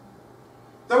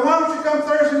 Then why don't you come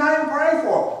Thursday night and pray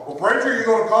for them? Well, preacher, you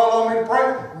going to call on me to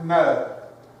pray? No.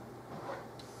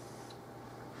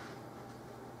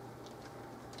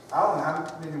 I don't know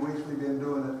how many weeks we've been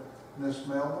doing it in this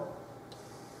Melbourne.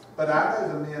 But I know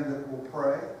the men that will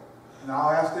pray. And I'll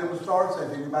ask them to start. Say,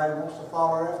 if anybody wants to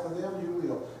follow after them, you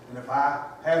will. And if I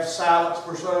have silence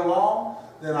for so long,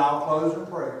 then I'll close in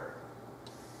prayer.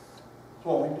 That's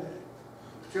what we do.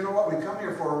 But you know what? We come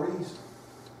here for a reason.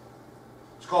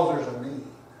 It's because there's a need.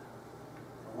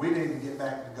 We need to get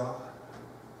back to God.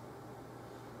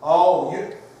 Oh,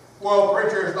 well,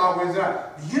 preacher, it's not Wednesday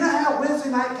night. Do you know how Wednesday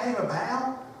night came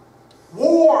about?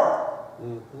 War.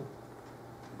 Mm-hmm.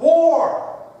 War.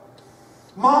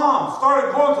 Moms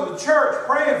started going to the church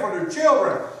praying for their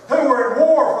children who were in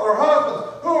war, for their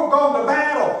husbands who have gone to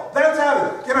battle. That's how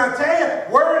it is. Can I tell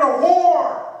you? We're in a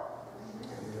war.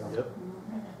 Yep.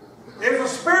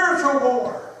 It's a spiritual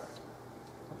war.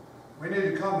 We need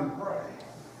to come and pray.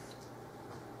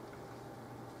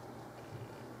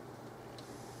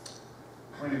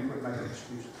 We need to quit making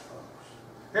excuses, folks.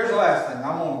 Here's the last thing.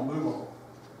 I'm going to move on.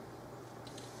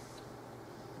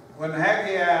 When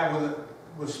Haggai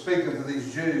was speaking to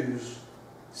these Jews,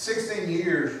 16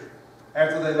 years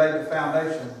after they laid the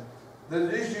foundation,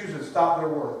 these Jews had stopped their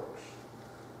works.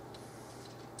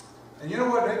 And you know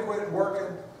what? They quit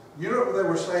working. You know what they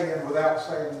were saying without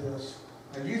saying this?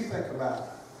 Now you think about it.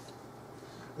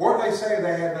 Weren't they saying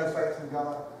they had no faith in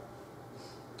God?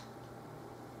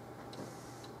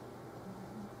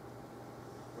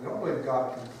 We don't believe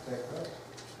God can protect us.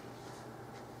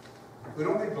 We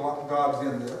don't believe God's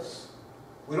in this.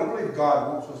 We don't believe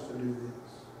God wants us to do this.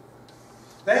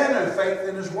 They had no faith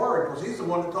in His Word because He's the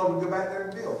one that told them to go back there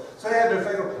and build. So they had no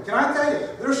faith. Can I tell you,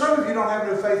 there's some of you don't have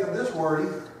no faith in this Word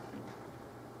either.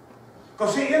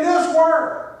 Because see, in this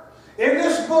Word, in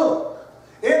this book,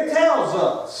 it tells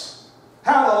us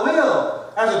how to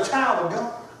live as a child of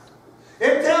God.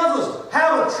 It tells us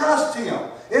how to trust Him.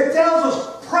 It tells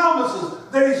us promises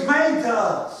that He's made to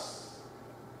us.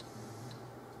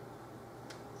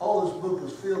 All this book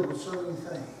is filled with so many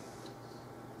things.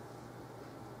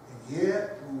 And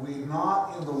yet, when we're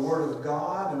not in the Word of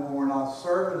God and when we're not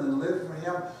serving and living for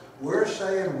Him, we're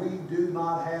saying we do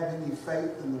not have any faith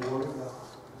in the Word of God.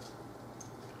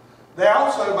 They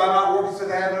also, by not working, said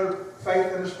they had no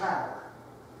faith in His power.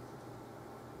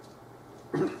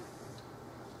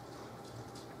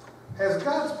 Has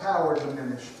God's power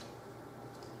diminished?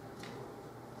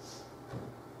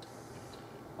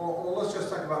 Well, let's just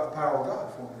think about the power of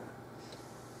God for a minute.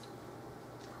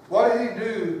 What did He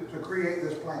do to create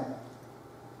this planet?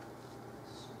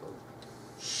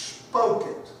 Spoke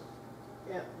it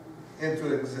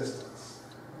into existence.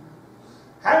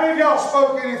 How many of y'all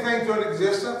spoke anything to an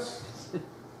existence?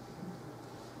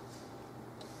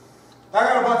 I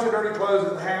got a bunch of dirty clothes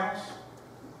in the house.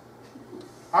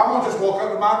 I won't just walk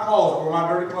up to my closet where my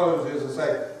dirty clothes is and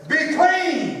say, be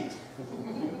clean!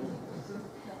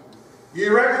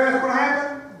 You reckon that's going to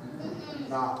happen?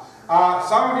 No.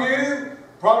 Some of you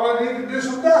probably need to do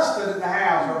some dusting in the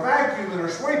house, or vacuuming, or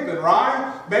sweeping,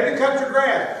 right? Maybe cut your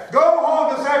grass. Go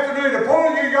home this afternoon to pull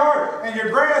in your yard, and your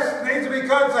grass needs to be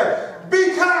cut, and say,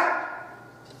 be cut!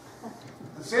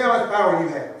 And see how much power you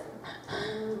have.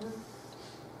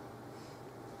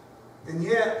 And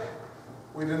yet,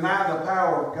 we deny the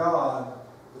power of God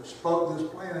that spoke this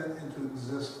planet into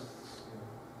existence.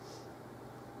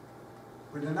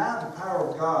 We deny the power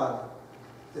of God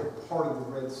that parted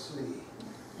the Red Sea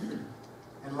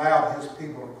and allowed His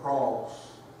people to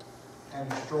cross and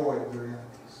destroy their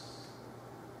enemies.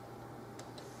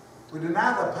 We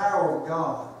deny the power of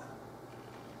God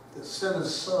that sent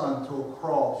His Son to a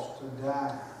cross to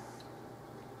die,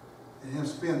 and Him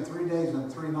spend 3 days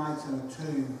and 3 nights in a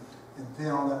tomb, and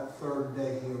then on that third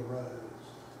day He arose.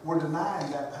 We're denying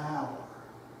that power.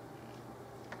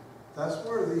 That's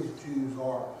where these Jews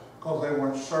are, because they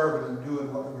weren't serving and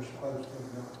doing what they were supposed to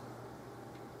do.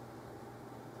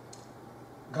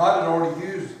 God had already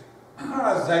used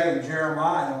Isaiah and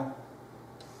Jeremiah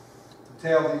to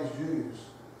tell these Jews,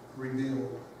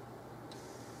 reveal,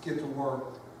 get to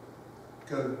work,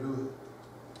 go to do it.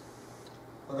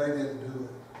 But they didn't do it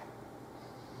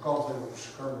because they were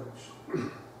discouraged,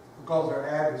 because their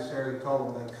adversary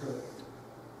told them they couldn't.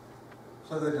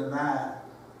 So they denied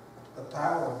the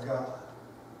power of God.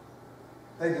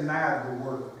 They denied the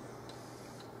Word of God.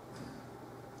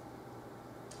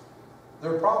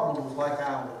 Their problem was like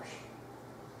ours.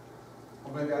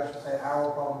 Or maybe I should say our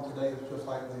problem today is just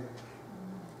like theirs.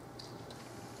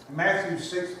 In Matthew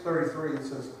 6:33 it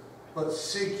says, but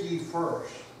seek ye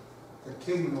first the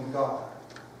kingdom of God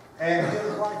and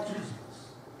His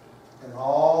righteousness, and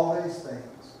all these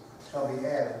things shall be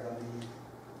added unto you.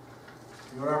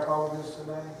 You know what our problem is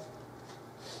today?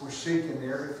 We're seeking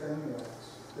everything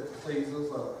else that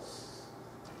pleases us,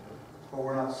 but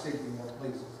we're not seeking what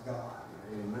pleases God.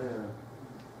 Amen.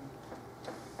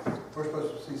 We're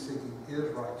supposed to be seeking His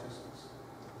righteousness,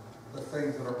 the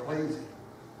things that are pleasing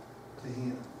to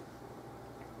Him.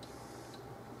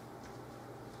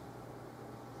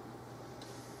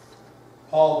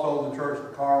 Paul told the church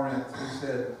at Corinth, he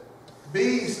said,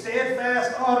 be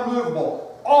steadfast,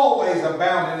 unmovable, always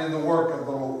abounding in the work of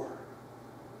the Lord.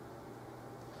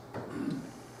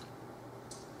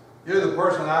 You're the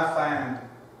person I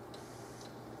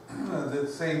find that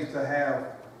seems to have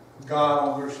God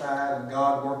on their side and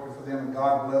God working for them and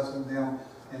God blessing them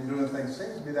and doing things.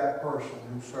 Seems to be that person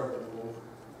who serves the Lord.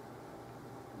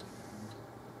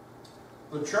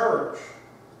 The church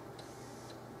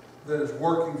that is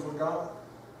working for God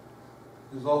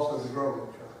is also the growing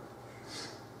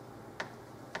church.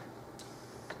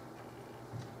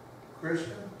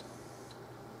 Christian,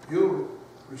 you'll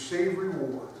receive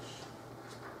rewards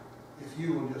if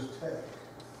you will just take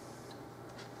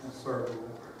and serve the Lord.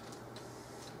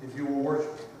 If you will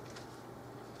worship Him.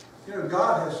 You know,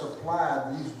 God has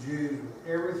supplied these Jews with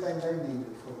everything they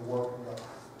needed for the work of God.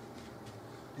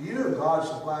 Do you know God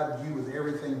supplied you with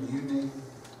everything you need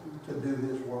to do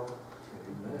His work?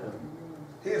 Amen.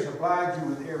 He has supplied you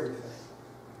with everything.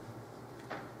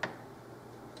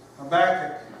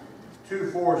 Habakkuk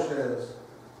 2:4 says,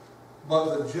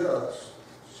 but the just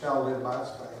shall live by his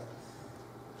faith.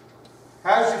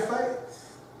 How's your faith?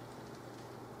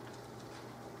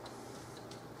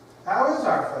 How is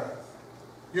our faith?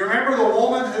 You remember the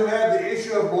woman who had the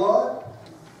issue of blood?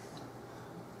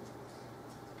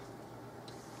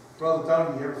 Brother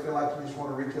Tony, you ever feel like you just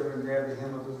want to reach over and grab the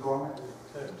hem of his garment?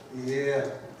 Yeah,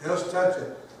 just touch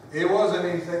it. It wasn't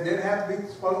anything, didn't have to be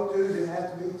spoke to, didn't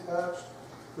have to be touched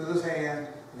with his hand.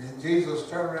 And Jesus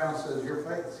turned around and says, your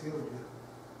faith has healed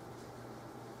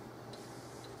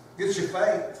you. It's your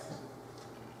faith.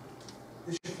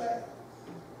 It's your faith.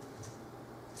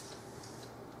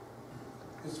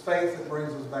 It's faith that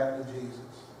brings us back to Jesus.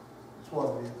 That's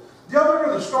what it is. Do you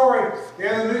remember the story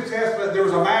in the New Testament? There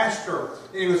was a master,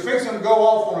 and he was fixing to go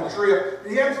off on a trip,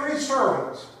 and he had 3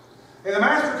 servants. And the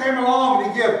master came along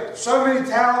and he gave so many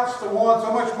talents to one,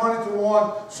 so much money to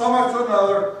one, so much to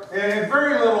another, and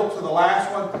very little to the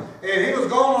last one. And he was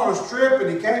going on his trip and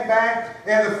he came back,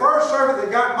 and the first servant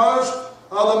that got most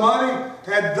of the money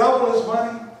had doubled his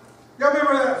money. You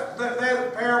remember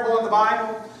that parable in the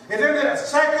Bible? And then that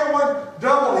second one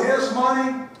doubled his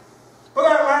money. But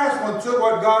that last one took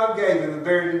what God had gave him and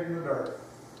buried it in the dirt.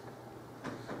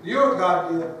 You know what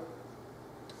God did?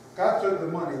 God took the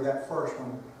money of that first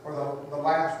one, or the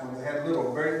last one that had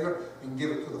little, buried it, and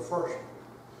give it to the first one.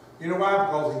 You know why?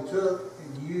 Because he took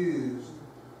and used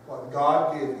what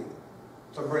God gave him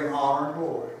to bring honor and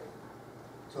glory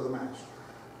to the Master.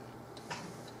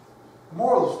 The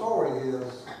moral of the story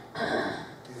is,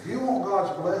 if you want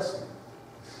God's blessing,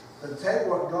 then take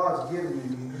what God's given you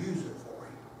and use it for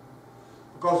Him.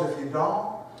 Because if you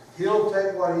don't, He'll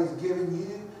take what He's given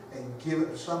you and give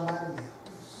it to somebody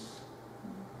else.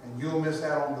 And you'll miss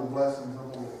out on the blessings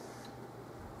of the Lord.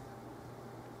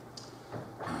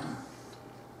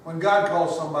 When God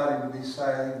calls somebody to be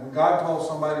saved, when God calls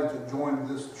somebody to join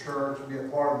this church, be a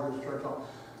part of this church,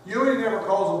 you know what He never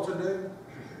calls them to do?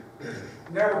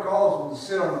 He never calls them to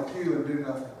sit on a pew and do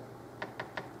nothing.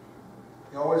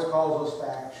 He always calls us to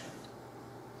action.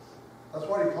 That's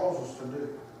what He calls us to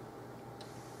do.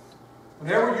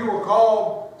 Whenever you were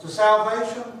called to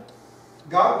salvation,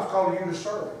 God was calling you to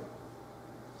serve Him.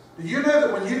 Do you know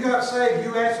that when you got saved,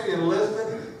 you actually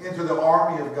enlisted into the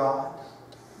army of God?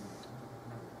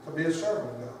 To be a servant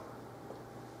of God.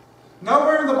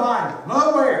 Nowhere in the Bible,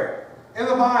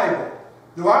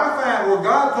 do I find where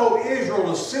God told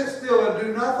Israel to sit still and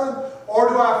do nothing, or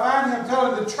do I find Him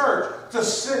telling the church to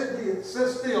sit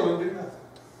still and do nothing?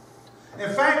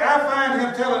 In fact, I find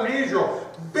Him telling Israel,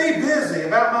 be busy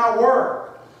about my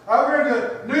work. Over in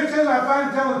the New Testament, I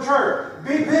find Him telling the church,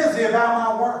 be busy about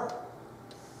my work.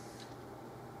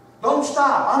 Don't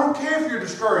stop. I don't care if you're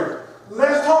discouraged.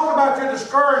 Let's talk about your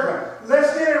discouragement.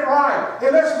 Let's get it right.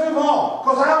 And let's move on.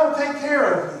 Because I will take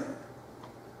care of you.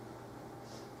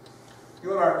 You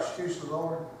know what our excuses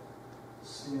are?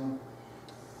 Sin.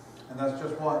 And that's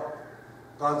just what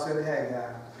God said to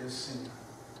Haggai is sin.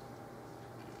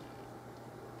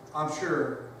 I'm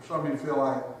sure some of you feel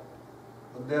like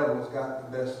the devil has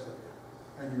got the best of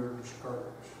you and you're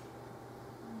discouraged.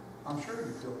 I'm sure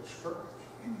you feel discouraged.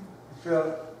 You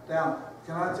feel down.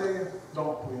 Can I tell you?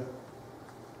 Don't quit.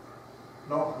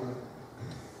 Don't quit.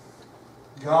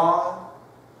 God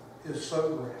is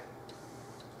so great.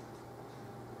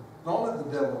 Don't let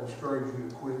the devil discourage you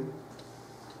to quitting.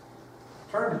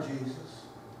 Turn to Jesus.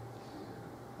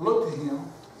 Look to Him.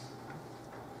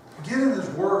 Get in His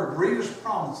Word. Read His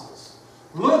promises.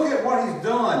 Look at what He's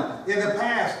done in the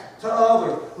past to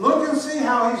others. Look and see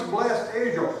how He's blessed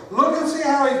Israel. Look and see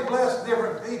how He's blessed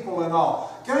different people and all.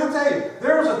 Can I tell you,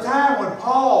 there was a time when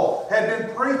Paul had been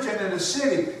preaching in the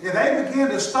city and they began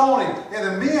to stone him and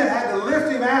the men had to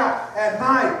lift him out at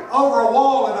night over a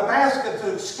wall in a basket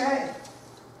to escape.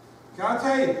 Can I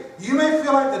tell you, you may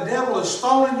feel like the devil is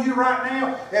stoning you right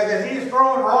now and that he's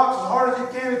throwing rocks as hard as he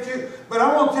can at you, but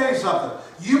I want to tell you something.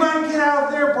 You might get out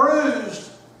of there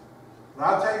bruised, but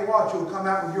I'll tell you what, you'll come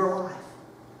out with your life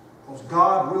because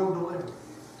God will deliver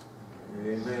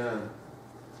you. Amen.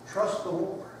 Trust the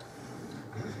Lord.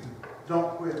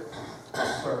 Don't quit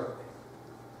serving.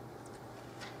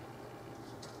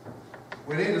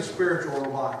 We need a spiritual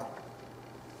revival.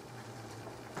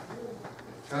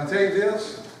 Can I tell you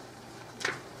this?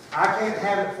 I can't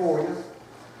have it for you.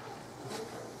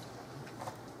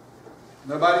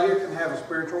 Nobody here can have a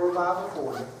spiritual revival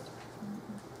for you.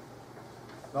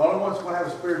 The only one that's going to have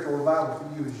a spiritual revival for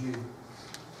you is you.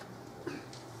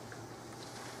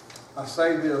 I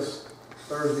say this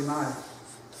Thursday night.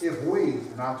 If we,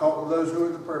 and I talk to those who are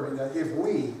in the prayer meeting, if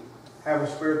we have a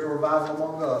spiritual revival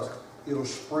among us, it'll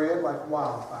spread like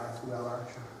wildfire throughout our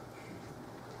church.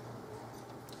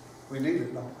 We need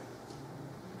it, don't we?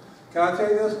 Can I tell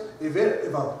you this? If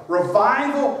a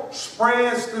revival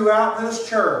spreads throughout this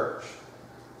church,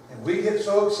 and we get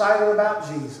so excited about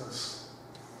Jesus,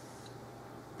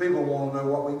 people want to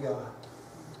know what we got.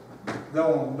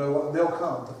 They'll want to know what they'll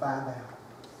come to find out.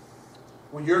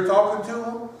 When you're talking to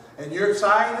them, and you're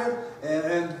excited,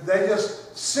 and they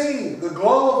just see the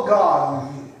glow of God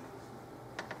on you,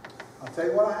 I'll tell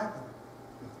you what happened.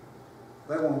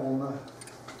 They won't want to know.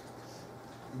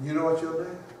 And you know what you'll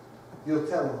do? You'll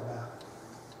tell them about it.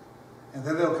 And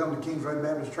then they'll come to Kings Road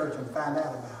Baptist Church and find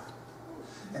out about it.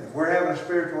 And if we're having a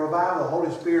spiritual revival, the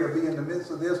Holy Spirit will be in the midst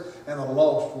of this, and the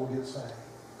lost will get saved.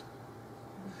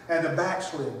 And the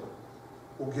backslidden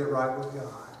will get right with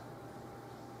God.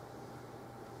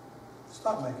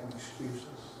 Stop making excuses.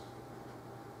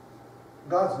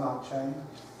 God's not changed.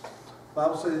 The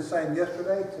Bible says He's the same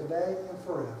yesterday, today, and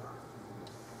forever.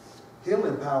 He'll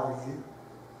empower you.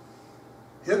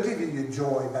 He'll give you your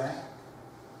joy back.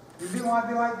 You want to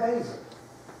be like David.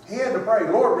 He had to pray,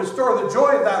 Lord, restore the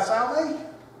joy of thy salvation.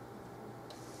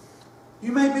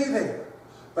 You may be there.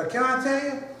 But can I tell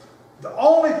you, the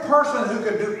only person who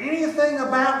can do anything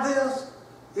about this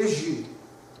is you.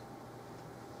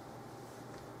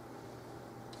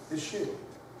 It's you.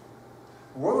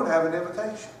 We're going to have an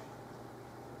invitation.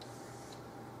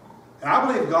 And I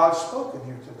believe God's spoken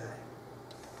here today.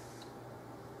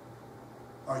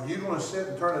 Are you going to sit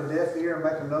and turn a deaf ear and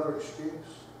make another excuse?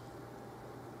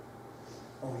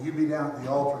 Or will you be down at the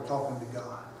altar talking to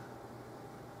God?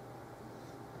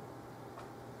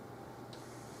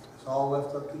 It's all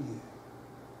left up to you.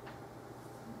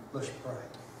 Let's pray.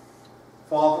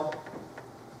 Father,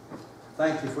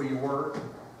 thank you for your word.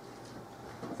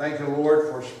 Thank you, Lord,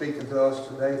 for speaking to us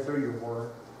today through your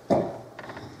word.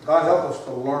 God, help us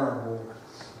to learn, Lord.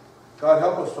 God,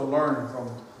 help us to learn from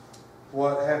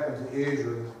what happened to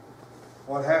Israel.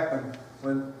 What happened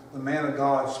when the man of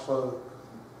God spoke.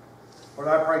 Lord,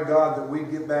 I pray, God, that we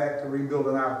get back to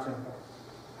rebuilding our temple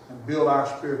and build our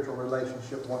spiritual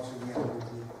relationship once again with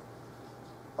you.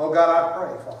 Oh, God, I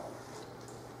pray, Father,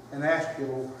 and ask you,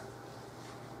 Lord,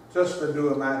 just to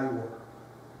do a mighty work.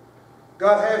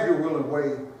 God, have your will and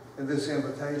way in this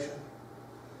invitation.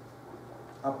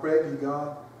 I pray you,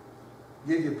 God,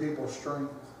 give your people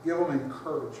strength. Give them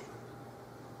encouragement.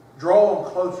 Draw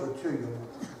them closer to you,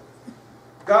 Lord.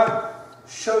 God,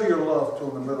 show your love to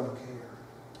them and let them care.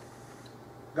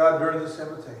 God, during this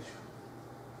invitation,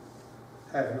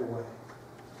 have your way.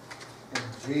 In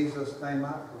Jesus' name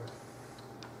I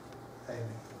pray. Amen.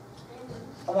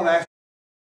 I want to ask